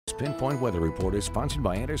Pinpoint Weather Report is sponsored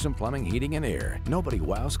by Anderson Plumbing, Heating and Air. Nobody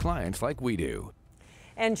wows clients like we do.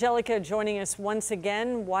 Angelica joining us once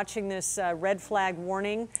again, watching this red flag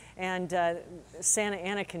warning, and Santa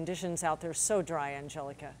Ana conditions out there so dry,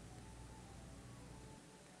 Angelica.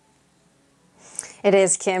 It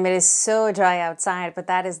is, Kim. It is so dry outside, but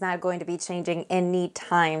that is not going to be changing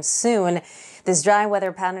anytime soon. This dry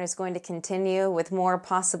weather pattern is going to continue with more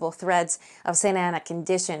possible threats of Santa Ana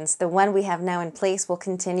conditions. The one we have now in place will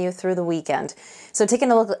continue through the weekend. So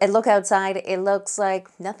taking a look outside, it looks like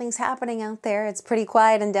nothing's happening out there. It's pretty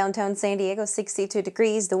quiet in downtown San Diego, 62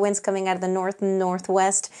 degrees. The wind's coming out of the north and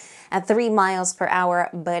northwest at 3 miles per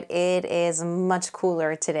hour, but it is much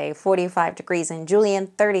cooler today. 45 degrees in Julian,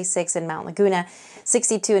 36 in Mount Laguna,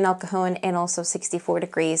 62 in El Cajon, and also 64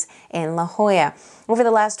 degrees in La Jolla. Over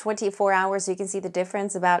the last 24 hours, you can see the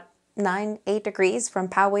difference about 8 degrees from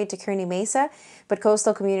Poway to Kearny Mesa, but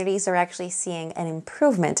coastal communities are actually seeing an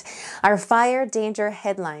improvement. Our fire danger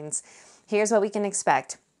headlines. Here's what we can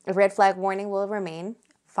expect. A red flag warning will remain.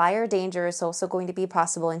 Fire danger is also going to be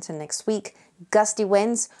possible into next week. Gusty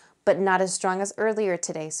winds, but not as strong as earlier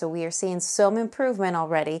today. So we are seeing some improvement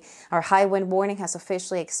already. Our high wind warning has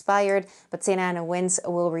officially expired, but Santa Ana winds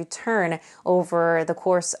will return over the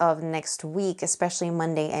course of next week, especially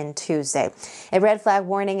Monday and Tuesday. A red flag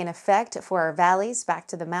warning in effect for our valleys back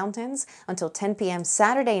to the mountains until 10 p.m.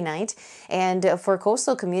 Saturday night. And for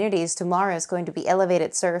coastal communities, tomorrow is going to be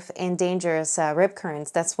elevated surf and dangerous rip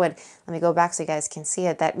currents. That's what, let me go back so you guys can see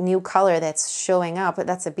it, that new color that's showing up.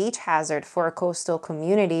 That's a beach hazard for coastal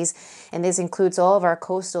communities. And this includes all of our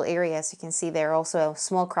coastal areas. You can see there also a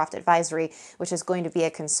small craft advisory, which is going to be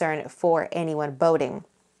a concern for anyone boating.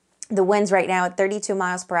 The winds right now at 32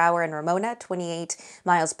 miles per hour in Ramona, 28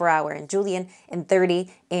 miles per hour in Julian, and 30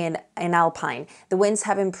 in Alpine. The winds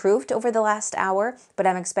have improved over the last hour, but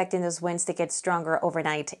I'm expecting those winds to get stronger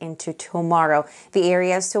overnight into tomorrow. The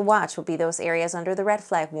areas to watch will be those areas under the red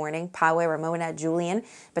flag warning, Poway, Ramona, Julian,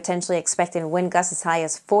 potentially expecting wind gusts as high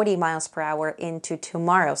as 40 miles per hour into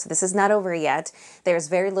tomorrow. So this is not over yet. There's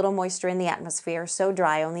very little moisture in the atmosphere, so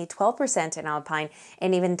dry, only 12% in Alpine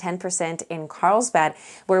and even 10% in Carlsbad,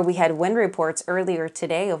 where we had wind reports earlier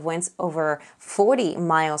today of winds over 40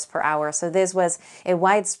 miles per hour. So this was a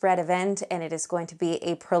widespread event, and it is going to be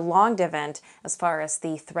a prolonged event as far as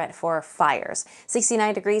the threat for fires.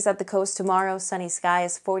 69 degrees at the coast tomorrow, sunny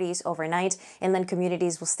skies, 40s overnight. Inland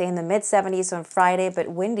communities will stay in the mid-70s on Friday, but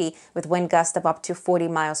windy with wind gusts of up to 40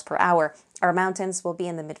 miles per hour. Our mountains will be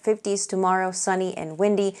in the mid-50s tomorrow, sunny and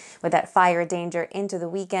windy with that fire danger into the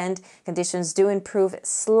weekend. Conditions do improve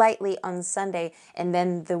slightly on Sunday, and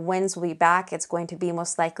then the winds will be back. It's going to be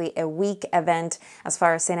most likely a weak event as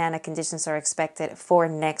far as Santa Ana conditions are expected for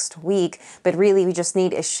next week. But really, we just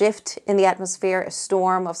need a shift in the atmosphere, a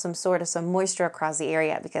storm of some sort, of some moisture across the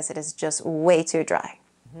area, because it is just way too dry.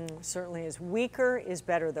 Certainly is. Weaker is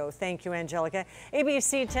better, though. Thank you, Angelica.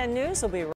 ABC 10 News will be